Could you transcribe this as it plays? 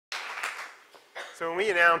So when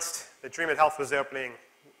we announced that DreamIt Health was opening,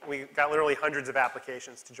 we got literally hundreds of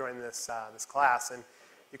applications to join this class. And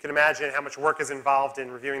you can imagine how much work is involved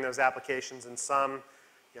in reviewing those applications, and some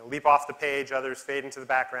leap off the page, others fade into the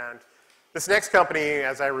background. This next company,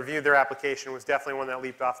 as I reviewed their application, was definitely one that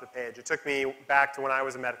leaped off the page. It took me back to when I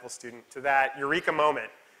was a medical student, to that eureka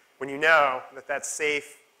moment when you know that that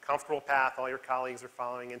safe, comfortable path all your colleagues are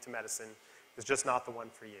following into medicine is just not the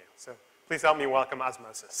one for you. So please help me welcome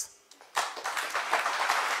Osmosis.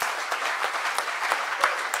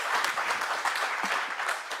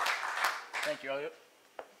 Thank you, Elliot.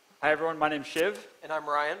 Hi, everyone. My name's Shiv. And I'm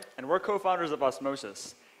Ryan. And we're co-founders of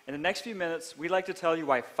Osmosis. In the next few minutes, we'd like to tell you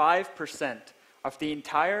why 5% of the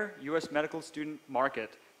entire US medical student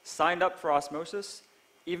market signed up for Osmosis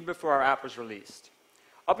even before our app was released.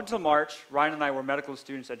 Up until March, Ryan and I were medical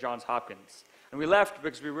students at Johns Hopkins. And we left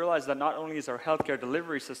because we realized that not only is our healthcare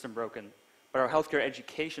delivery system broken, but our healthcare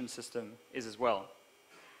education system is as well.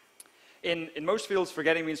 In most fields,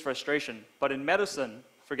 forgetting means frustration. But in medicine,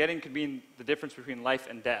 forgetting could mean the difference between life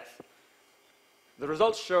and death. The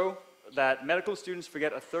results show that medical students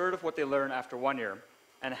forget 1/3 of what they learn after 1 year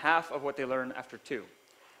and half of what they learn after 2.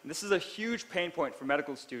 And this is a huge pain point for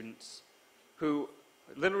medical students who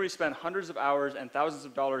literally spend hundreds of hours and thousands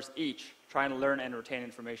of dollars each trying to learn and retain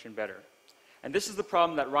information better. And this is the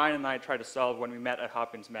problem that Ryan and I tried to solve when we met at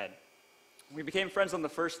Hopkins Med. We became friends on the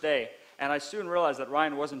first day, and I soon realized that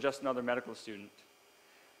Ryan wasn't just another medical student.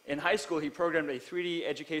 In high school, he programmed a 3D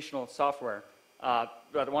educational software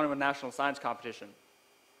that won him a national science competition.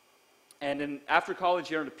 And after college,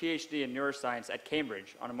 he earned a PhD in neuroscience at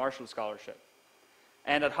Cambridge on a Marshall Scholarship.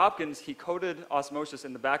 And at Hopkins, he coded Osmosis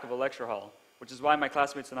in the back of a lecture hall, which is why my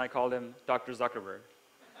classmates and I called him Dr. Zuckerberg.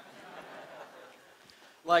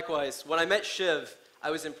 Likewise, when I met Shiv, I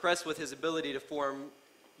was impressed with his ability to form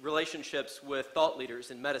relationships with thought leaders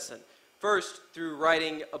in medicine. First, through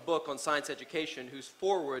writing a book on science education whose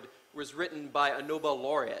foreword was written by a Nobel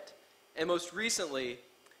laureate. And most recently,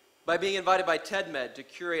 by being invited by TEDMed to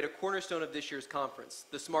curate a cornerstone of this year's conference,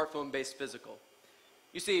 the smartphone-based physical.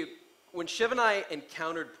 You see, when Shiv and I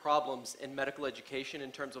encountered problems in medical education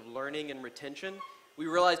in terms of learning and retention, we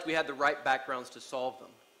realized we had the right backgrounds to solve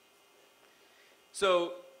them.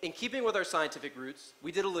 So, in keeping with our scientific roots,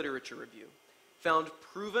 we did a literature review, found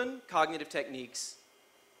proven cognitive techniques,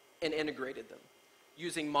 and integrated them,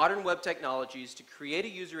 using modern web technologies to create a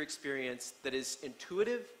user experience that is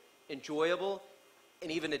intuitive, enjoyable,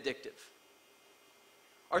 and even addictive.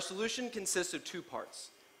 Our solution consists of 2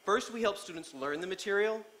 parts. First, we help students learn the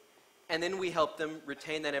material, and then we help them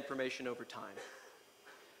retain that information over time.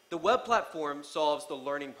 The web platform solves the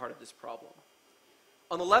learning part of this problem.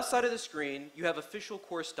 On the left side of the screen, you have official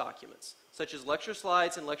course documents, such as lecture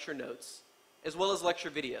slides and lecture notes, as well as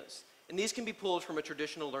lecture videos. And these can be pulled from a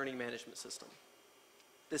traditional learning management system.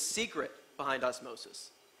 The secret behind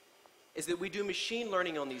Osmosis is that we do machine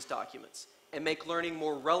learning on these documents and make learning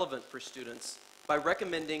more relevant for students by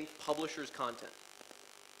recommending publishers' content.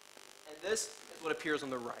 And this is what appears on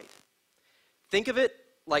the right. Think of it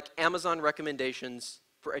like Amazon recommendations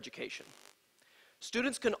for education.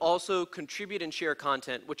 Students can also contribute and share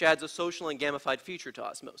content, which adds a social and gamified feature to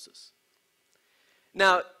Osmosis.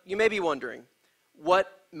 Now, you may be wondering,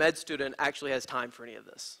 what med student actually has time for any of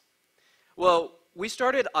this? Well, we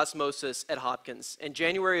started Osmosis at Hopkins in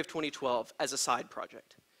January of 2012 as a side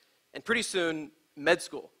project. And pretty soon, med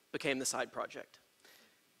school became the side project,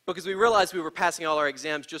 because we realized we were passing all our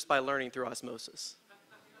exams just by learning through Osmosis.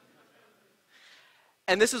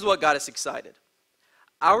 And this is what got us excited.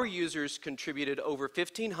 Our users contributed over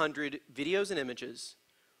 1,500 videos and images,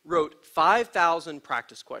 wrote 5,000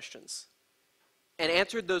 practice questions, and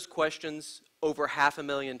answered those questions over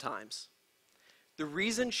 500,000 times. The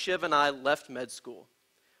reason Shiv and I left med school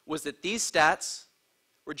was that these stats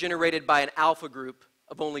were generated by an alpha group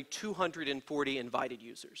of only 240 invited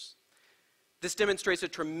users. This demonstrates a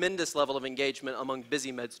tremendous level of engagement among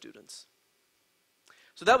busy med students.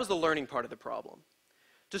 So that was the learning part of the problem.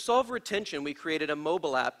 To solve retention, we created a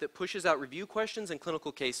mobile app that pushes out review questions and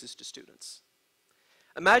clinical cases to students.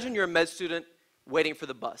 Imagine you're a med student waiting for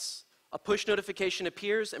the bus. A push notification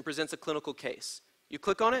appears and presents a clinical case. You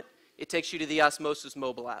click on it, it takes you to the Osmosis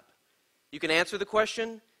mobile app. You can answer the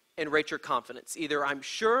question and rate your confidence. Either I'm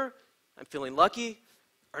sure, I'm feeling lucky,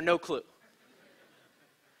 or no clue.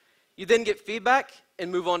 You then get feedback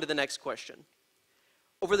and move on to the next question.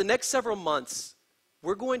 Over the next several months,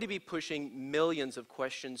 we're going to be pushing millions of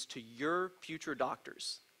questions to your future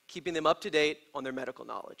doctors, keeping them up to date on their medical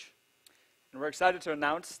knowledge. And we're excited to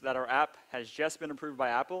announce that our app has just been approved by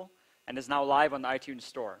Apple and is now live on the iTunes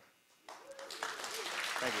Store.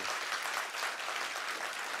 Thank you.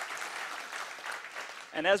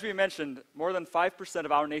 And as we mentioned, more than 5%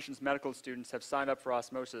 of our nation's medical students have signed up for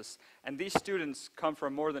Osmosis, and these students come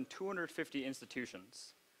from more than 250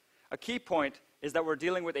 institutions. A key point is that we're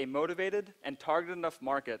dealing with a motivated and targeted enough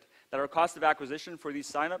market that our cost of acquisition for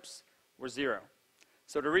these signups were 0.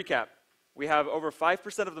 So to recap, we have over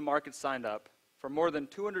 5% of the market signed up for more than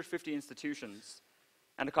 250 institutions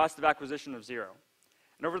and a cost of acquisition of 0.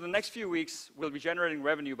 And over the next few weeks, we'll be generating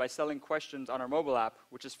revenue by selling questions on our mobile app,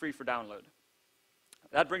 which is free for download.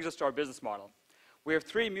 That brings us to our business model. We have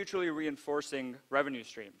 3 mutually reinforcing revenue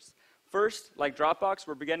streams. First, like Dropbox,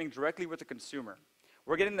 we're beginning directly with the consumer.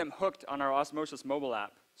 We're getting them hooked on our Osmosis mobile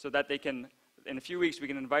app so that they can, in a few weeks, we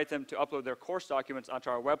can invite them to upload their course documents onto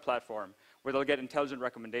our web platform where they'll get intelligent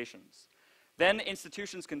recommendations. Then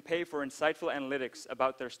institutions can pay for insightful analytics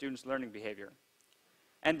about their students' learning behavior.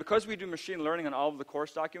 And because we do machine learning on all of the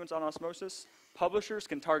course documents on Osmosis, publishers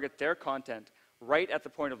can target their content right at the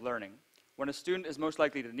point of learning, when a student is most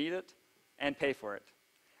likely to need it and pay for it.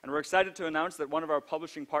 And we're excited to announce that one of our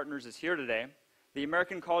publishing partners is here today. The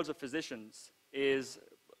American College of Physicians is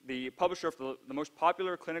the publisher of the most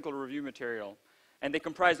popular clinical review material, and they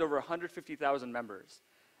comprise over 150,000 members.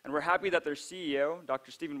 And we're happy that their CEO,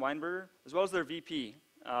 Dr. Steven Weinberger, as well as their VP,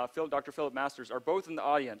 Dr. Philip Masters, are both in the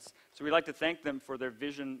audience. So we'd like to thank them for their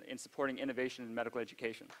vision in supporting innovation in medical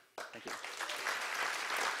education. Thank you.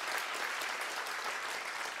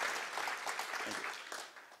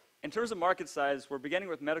 In terms of market size, we're beginning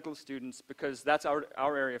with medical students because that's our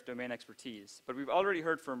area of domain expertise. But we've already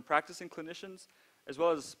heard from practicing clinicians as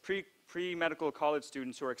well as pre-medical college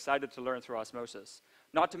students who are excited to learn through Osmosis,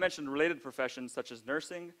 not to mention related professions such as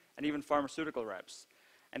nursing and even pharmaceutical reps.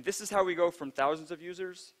 And this is how we go from thousands of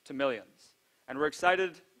users to millions. And we're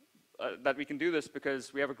excited that we can do this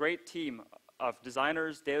because we have a great team of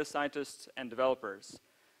designers, data scientists, and developers,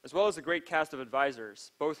 as well as a great cast of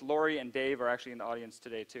advisors. Both Lori and Dave are actually in the audience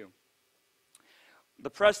today, too. The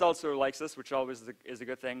press also likes us, which always is a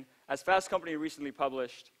good thing. As Fast Company recently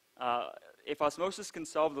published, if Osmosis can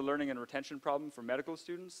solve the learning and retention problem for medical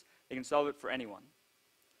students, they can solve it for anyone.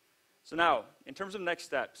 So now, in terms of next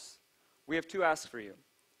steps, we have 2 asks for you.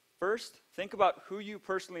 First, think about who you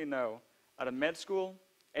personally know at a med school,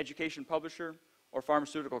 education publisher, or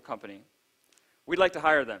pharmaceutical company. We'd like to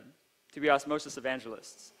hire them to be Osmosis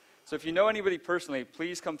evangelists. So if you know anybody personally,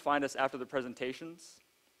 please come find us after the presentations.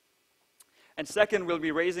 And second, we'll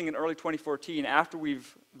be raising in early 2014 after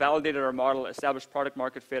we've validated our model, established product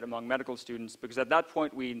market fit among medical students, because at that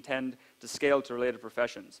point we intend to scale to related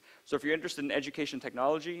professions. So if you're interested in education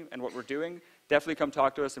technology and what we're doing, definitely come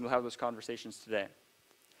talk to us and we'll have those conversations today.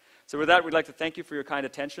 So with that, we'd like to thank you for your kind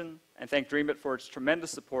attention and thank DreamIt for its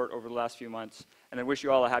tremendous support over the last few months, and I wish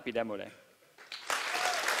you all a happy demo day.